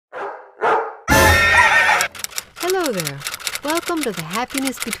Hello there. Welcome to the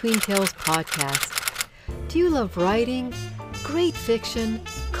Happiness Between Tales podcast. Do you love writing, great fiction,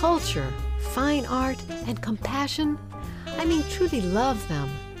 culture, fine art, and compassion? I mean, truly love them.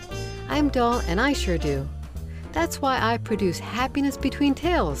 I'm dull, and I sure do. That's why I produce Happiness Between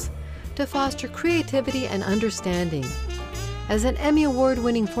Tales, to foster creativity and understanding. As an Emmy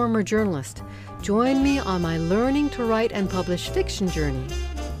Award-winning former journalist, join me on my learning to write and publish fiction journey.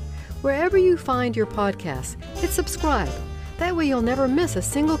 Wherever you find your podcasts, hit subscribe. That way you'll never miss a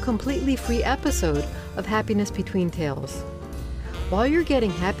single completely free episode of Happiness Between Tales. While you're getting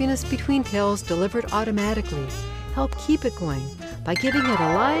Happiness Between Tales delivered automatically, help keep it going by giving it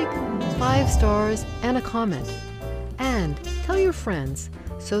a like, 5 stars, and a comment. And tell your friends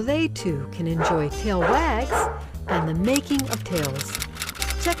so they too can enjoy Tale Wags and the making of tales.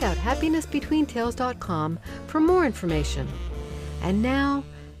 Check out happinessbetweentales.com for more information. And now,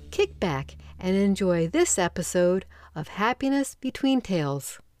 kick back and enjoy this episode of Happiness Between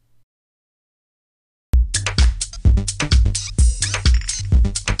Tales.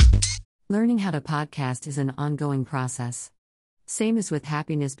 Learning how to podcast is an ongoing process. Same as with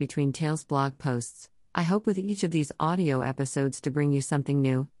Happiness Between Tales blog posts, I hope with each of these audio episodes to bring you something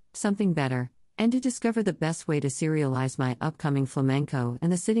new, something better, and to discover the best way to serialize my upcoming Flamenco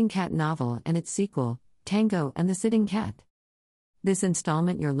and the Sitting Cat novel and its sequel, Tango and the Sitting Cat. This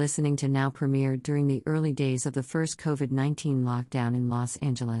installment you're listening to now premiered during the early days of the first COVID-19 lockdown in Los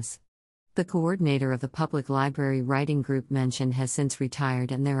Angeles. The coordinator of the public library writing group mentioned has since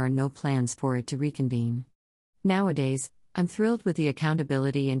retired, and there are no plans for it to reconvene. Nowadays, I'm thrilled with the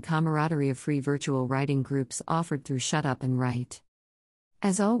accountability and camaraderie of free virtual writing groups offered through Shut Up and Write.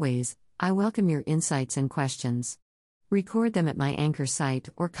 As always, I welcome your insights and questions. Record them at my Anchor site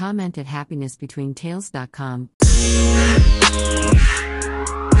or comment at happinessbetweentales.com.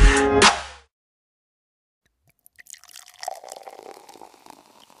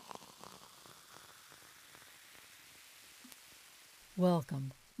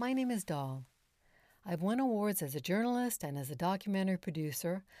 Welcome. My name is Doll. I've won awards as a journalist and as a documentary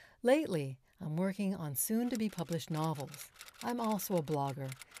producer. Lately, I'm working on soon-to-be-published novels. I'm also a blogger.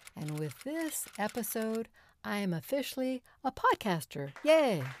 And with this episode, I am officially a podcaster.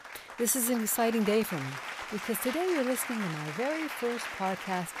 Yay! This is an exciting day for me, because today you're listening to my very first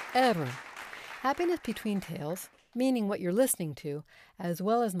podcast ever. Happiness Between Tales, meaning what you're listening to, as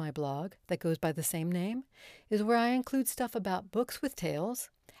well as my blog that goes by the same name, is where I include stuff about books with tales,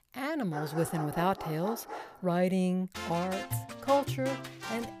 animals with and without tails, writing, arts, culture,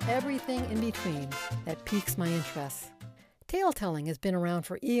 and everything in between that piques my interest. Tale-telling has been around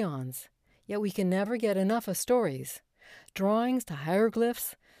for eons, yet we can never get enough of stories. Drawings to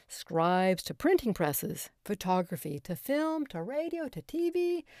hieroglyphs, scribes to printing presses, photography to film to radio to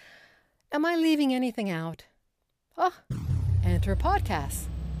TV. Am I leaving anything out? Enter podcasts.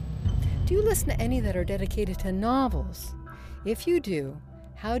 Do you listen to any that are dedicated to novels? If you do,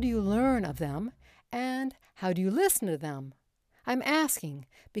 how do you learn of them, and how do you listen to them? I'm asking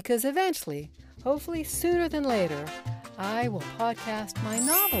because eventually, hopefully sooner than later, I will podcast my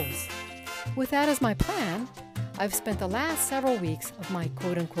novels. With that as my plan, I've spent the last several weeks of my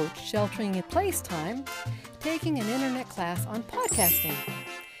quote-unquote sheltering-in-place time taking an internet class on podcasting.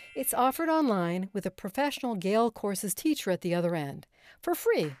 It's offered online with a professional Gale Courses teacher at the other end, for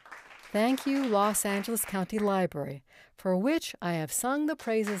free. Thank you, Los Angeles County Library, for which I have sung the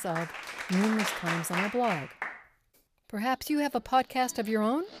praises of numerous times on my blog. Perhaps you have a podcast of your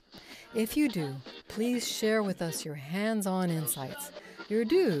own? If you do, please share with us your hands-on insights, your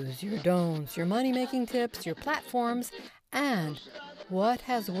do's, your don'ts, your money-making tips, your platforms, and what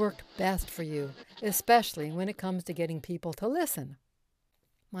has worked best for you, especially when it comes to getting people to listen.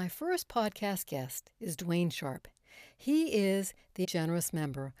 My first podcast guest is Dwayne Sharpe. He is the generous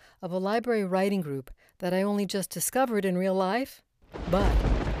member of a library writing group that I only just discovered in real life, but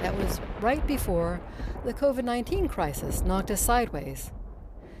that was right before the COVID-19 crisis knocked us sideways.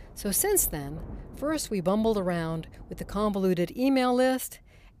 So since then, first we bumbled around with the convoluted email list,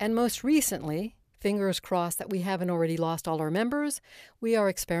 and most recently, fingers crossed that we haven't already lost all our members, we are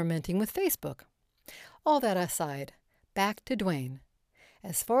experimenting with Facebook. All that aside, back to Dwayne.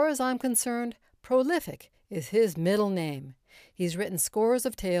 As far as I'm concerned, prolific is his middle name. He's written scores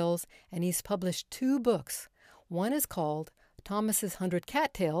of tales, and he's published 2 books. One is called Thomas's 100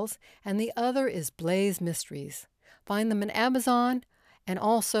 Cat Tales, and the other is Blaze Mysteries. Find them on Amazon, and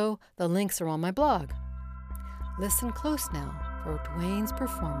also the links are on my blog. Listen close now for Dwayne's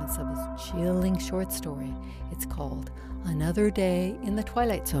performance of his chilling short story. It's called Another Day in the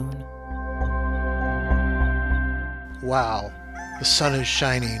Twilight Zone. Wow. The sun is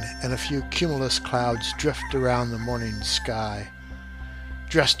shining, and a few cumulus clouds drift around the morning sky.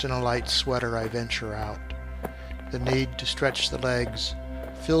 Dressed in a light sweater, I venture out. The need to stretch the legs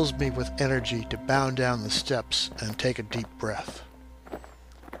fills me with energy to bound down the steps and take a deep breath.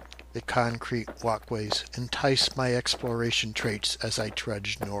 The concrete walkways entice my exploration traits as I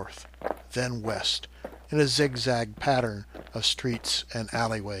trudge north, then west, in a zigzag pattern of streets and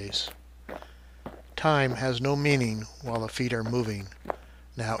alleyways. Time has no meaning while the feet are moving,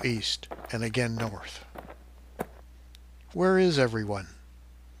 now east and again north. Where is everyone?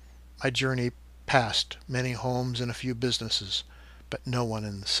 My journey passed many homes and a few businesses, but no one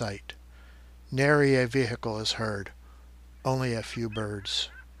in sight. Nary a vehicle is heard, only a few birds.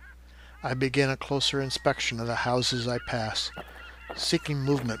 I begin a closer inspection of the houses I pass, seeking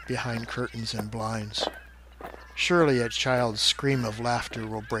movement behind curtains and blinds. Surely a child's scream of laughter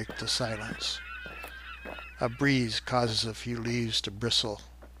will break the silence. A breeze causes a few leaves to bristle,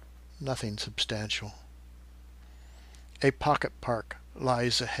 nothing substantial. A pocket park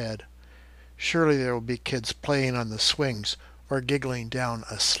lies ahead. Surely there will be kids playing on the swings or giggling down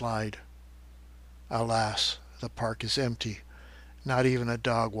a slide. Alas, the park is empty, not even a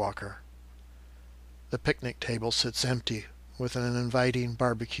dog walker. The picnic table sits empty, with an inviting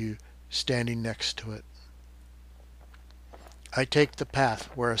barbecue standing next to it. I take the path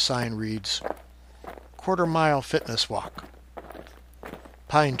where a sign reads, "Quarter-mile fitness walk."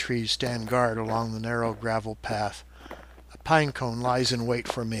 Pine trees stand guard along the narrow gravel path. A pine cone lies in wait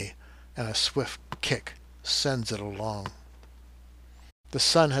for me, and a swift kick sends it along. The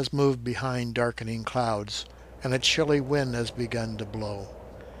sun has moved behind darkening clouds, and a chilly wind has begun to blow.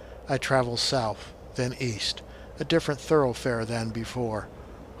 I travel south, then east, a different thoroughfare than before.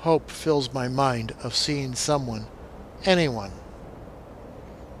 Hope fills my mind of seeing someone, anyone.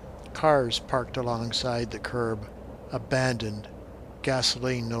 Cars parked alongside the curb, abandoned,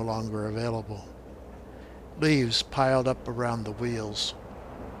 gasoline no longer available. Leaves piled up around the wheels.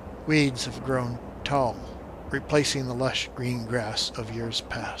 Weeds have grown tall, replacing the lush green grass of years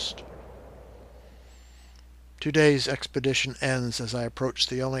past. Today's expedition ends as I approach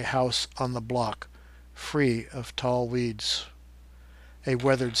the only house on the block, free of tall weeds. A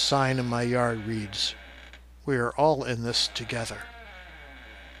weathered sign in my yard reads, "We are all in this together."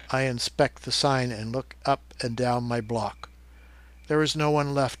 I inspect the sign and look up and down my block. There is no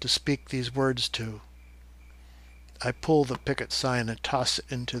one left to speak these words to. I pull the picket sign and toss it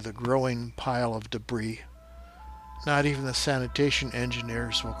into the growing pile of debris. Not even the sanitation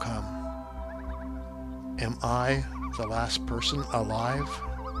engineers will come. Am I the last person alive?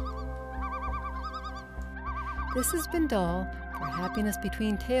 This has been Doll for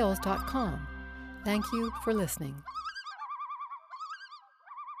happinessbetweentales.com. Thank you for listening.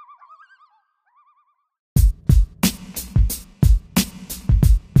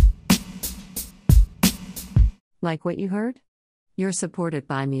 Like what you heard? Your support at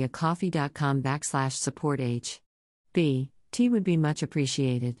buymeacoffee.com/supporthb would be much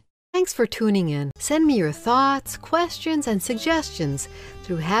appreciated. Thanks for tuning in. Send me your thoughts, questions, and suggestions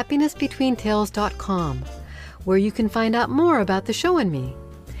through happinessbetweentales.com, where you can find out more about the show and me.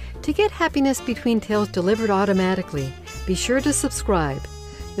 To get Happiness Between Tales delivered automatically, be sure to subscribe.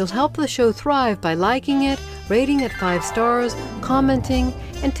 You'll help the show thrive by liking it, rating it 5 stars, commenting,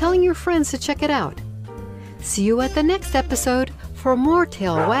 and telling your friends to check it out. See you at the next episode for more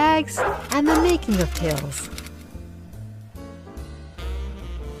tale wags and the making of tales.